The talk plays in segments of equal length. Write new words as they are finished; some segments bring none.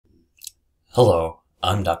Hello,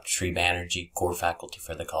 I'm Dr. Sri Banerjee, core faculty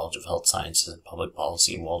for the College of Health Sciences and Public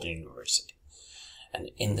Policy at Walden University.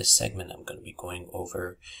 And in this segment, I'm going to be going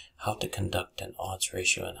over how to conduct an odds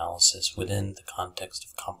ratio analysis within the context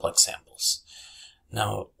of complex samples.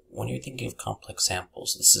 Now, when you're thinking of complex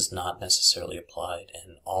samples, this is not necessarily applied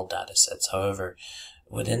in all data sets. However,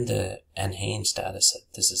 within the NHANES data set,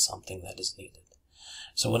 this is something that is needed.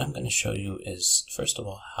 So what I'm going to show you is, first of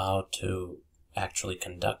all, how to actually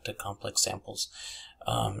conduct a complex samples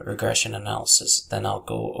regression analysis. Then I'll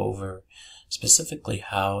go over specifically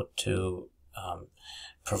how to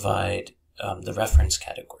provide the reference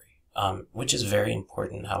category, which is very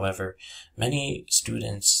important. However, many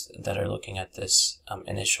students that are looking at this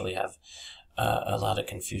initially have a lot of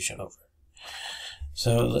confusion over it.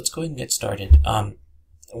 So let's go ahead and get started.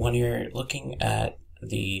 When you're looking at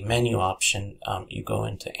the menu option, you go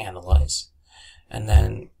into Analyze, and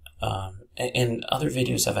then in other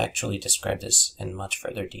videos I've actually described this in much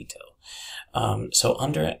further detail. So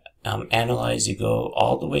under Analyze, you go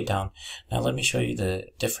all the way down. Now let me show you the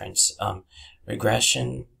difference.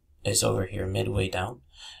 Regression is over here midway down,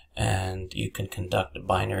 and you can conduct a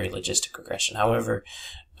binary logistic regression. However,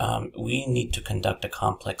 we need to conduct a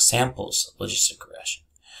complex samples logistic regression.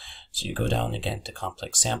 So you go down again to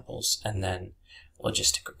complex samples and then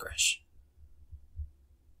logistic regression.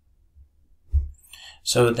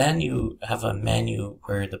 So then you have a menu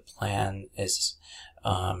where the plan is,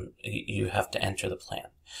 you have to enter the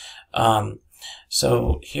plan.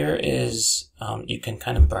 So here is, you can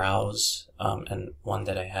kind of browse, and one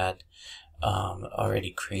that I had already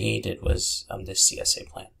created was this CSA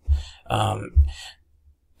plan.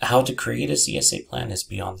 How to create a CSA plan is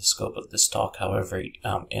beyond the scope of this talk. However,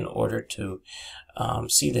 in order to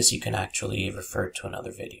see this, you can actually refer to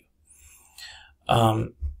another video.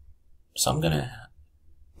 So I'm going to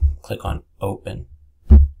click on Open.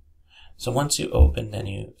 So once you open, then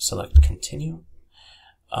you select Continue.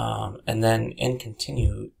 And then in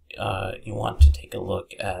Continue, you want to take a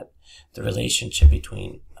look at the relationship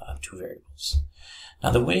between two variables.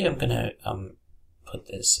 Now the way I'm going to put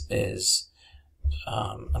this is,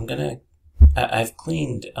 I've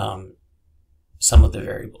cleaned some of the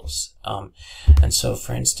variables. And so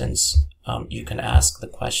for instance, you can ask the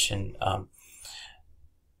question,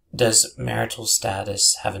 does marital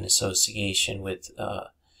status have an association with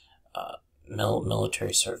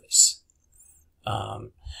military service?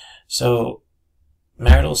 So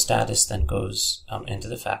marital status then goes into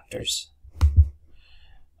the factors,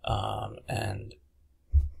 and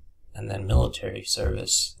then military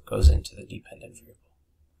service goes into the dependent variable.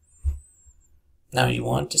 Now you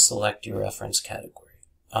want to select your reference category,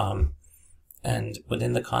 and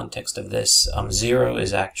within the context of this, 0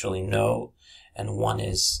 is actually no, and 1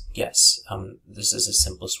 is yes. This is the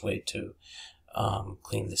simplest way to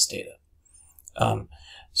clean this data.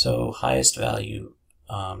 So highest value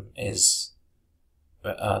is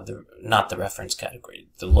not the reference category.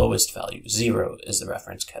 The lowest value, 0, is the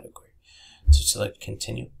reference category. So select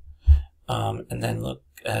Continue, and then look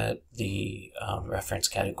at the reference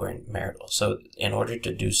category in marital. So in order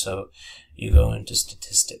to do so, you go into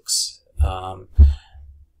Statistics.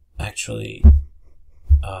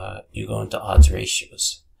 You go into odds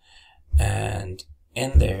ratios, and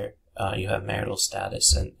in there you have marital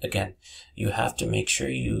status, and again you have to make sure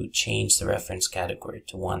you change the reference category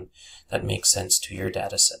to one that makes sense to your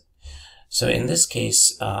data set. So in this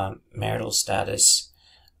case, marital status,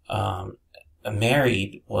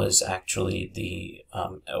 married was actually the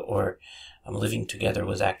or living together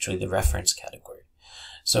was actually the reference category.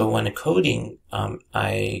 So when coding,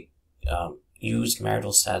 I used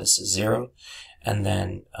marital status as 0, and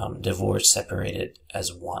then divorce separated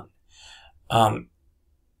as 1.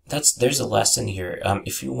 There's a lesson here.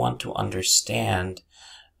 If you want to understand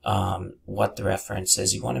what the reference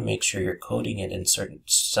is, you want to make sure you're coding it in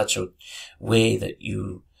such a way that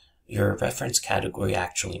your reference category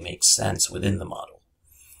actually makes sense within the model.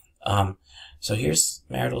 So here's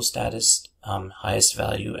marital status, highest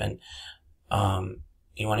value, and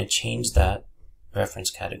you want to change that reference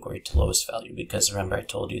category to lowest value, because remember I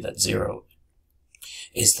told you that 0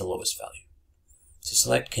 is the lowest value. So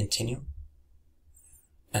select Continue,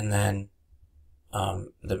 and then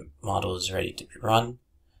the model is ready to be run.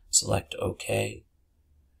 Select OK,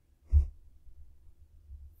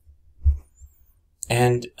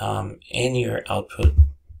 and in your output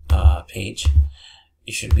page,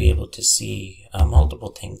 you should be able to see multiple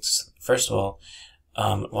things. First of all,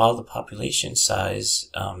 while the population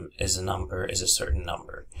size is a certain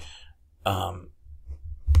number,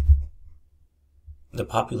 the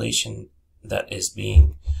population that is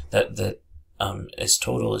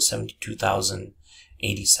total is 72,000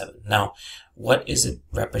 87. Now, what is it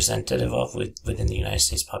representative of within the United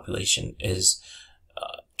States population is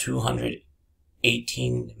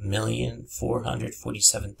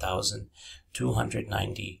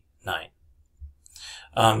 218,447,299.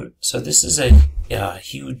 So this is a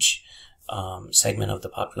huge segment of the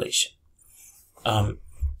population.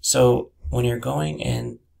 So when you're going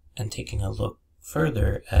in and taking a look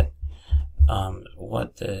further at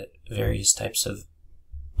what the various types of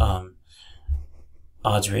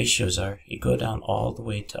odds ratios are, you go down all the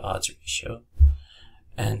way to odds ratio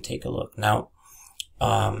and take a look. Now,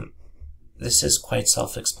 this is quite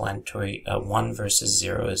self-explanatory. 1 versus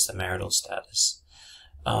 0 is the marital status.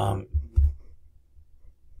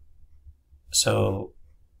 So,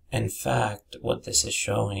 in fact, what this is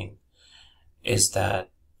showing is that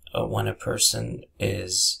when a person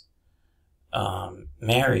is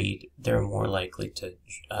married, they're more likely to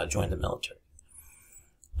join the military.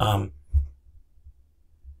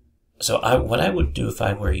 So what I would do if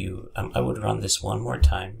I were you, I would run this one more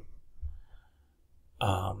time,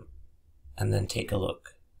 and then take a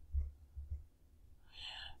look.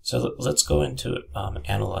 So let's go into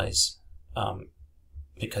analyze,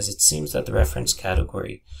 because it seems that the reference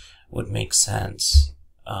category would make sense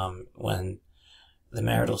when the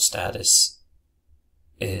marital status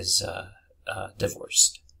is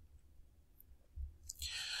divorced.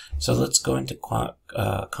 So let's go into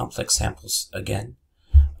complex samples again.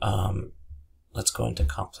 And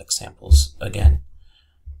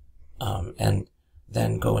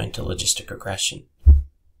then go into logistic regression.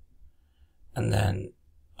 And then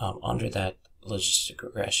under that logistic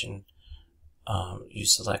regression, you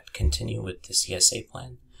select continue with the CSA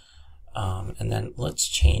plan. And then let's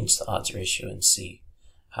change the odds ratio and see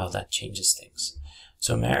how that changes things.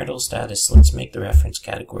 So marital status, let's make the reference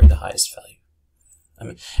category the highest value.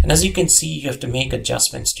 And as you can see, you have to make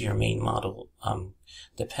adjustments to your main model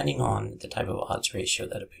depending on the type of odds ratio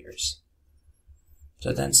that appears.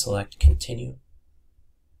 So then select continue,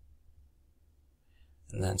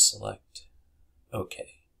 and then select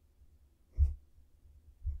OK.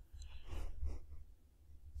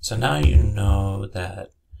 So now you know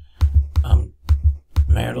that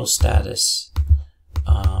marital status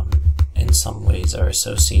in some ways are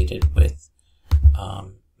associated with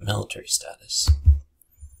military status.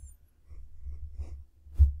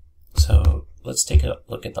 So let's take a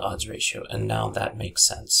look at the odds ratio, and now that makes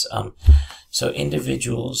sense. So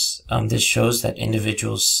individuals, this shows that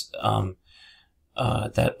individuals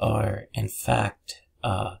that are in fact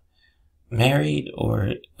married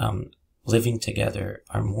or living together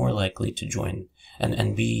are more likely to join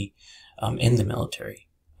and be in the military,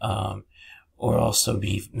 or also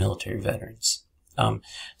be military veterans.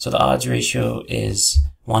 So the odds ratio is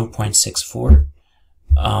 1.64.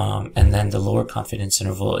 And then the lower confidence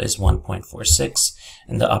interval is 1.46,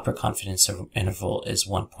 and the upper confidence interval is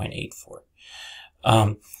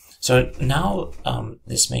 1.84. So now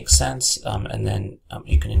this makes sense, and then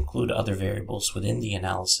you can include other variables within the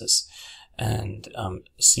analysis and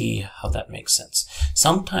see how that makes sense.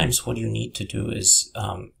 Sometimes what you need to do is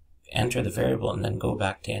enter the variable and then go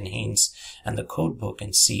back to NHANES and the code book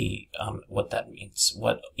and see what that means,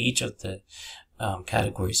 what each of the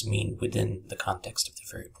categories mean within the context of the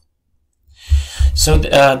variable. So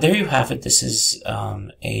there you have it. This is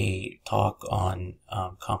a talk on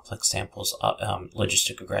complex samples,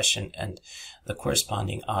 logistic regression, and the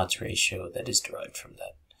corresponding odds ratio that is derived from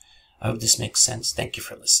that. I hope this makes sense. Thank you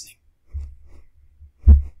for listening.